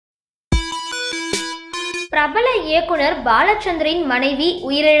பிரபல இயக்குனர் பாலச்சந்தரின் மனைவி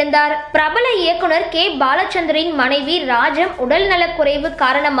உயிரிழந்தார். பிரபல இயக்குனர் கே பாலச்சந்தரின் மனைவி ராஜம் உடல்நலக்குறைவு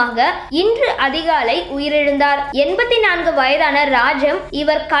காரணமாக இன்று அதிகாலை உயிரிழந்தார். 84 வயதான ராஜம்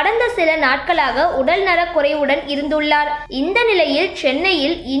இவர் கடந்த சில நாட்களாக உடல்நலக்குறைவுடன் இருந்துள்ளார். இந்த நிலையில்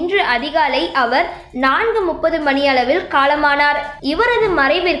சென்னையில் இன்று அதிகாலை அவர் 4:30 மணியளவில் காலமானார். இவரது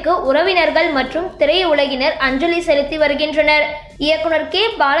மறைவிற்கு உறவினர்கள் மற்றும் திரையுலகினர் அஞ்சலி செலுத்தி வருகின்றனர். இயக்குனர் கே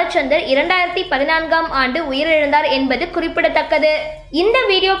பாலச்சந்தர் 2014ஆம் ஆண்டு உயிரிழந்தார் என்பது குறிப்பிடத்தக்கது. இந்த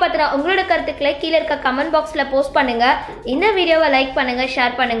வீடியோ பத்தின உங்களோட கருத்துக்களை கீழே இருக்க கமெண்ட் பாக்ஸ்ல போஸ்ட் பண்ணுங்க. இந்த வீடியோவை லைக் பண்ணுங்க,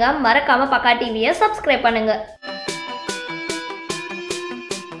 ஷேர் பண்ணுங்க, மறக்காம பக்கா டிவியை சப்ஸ்கிரைப் பண்ணுங்க.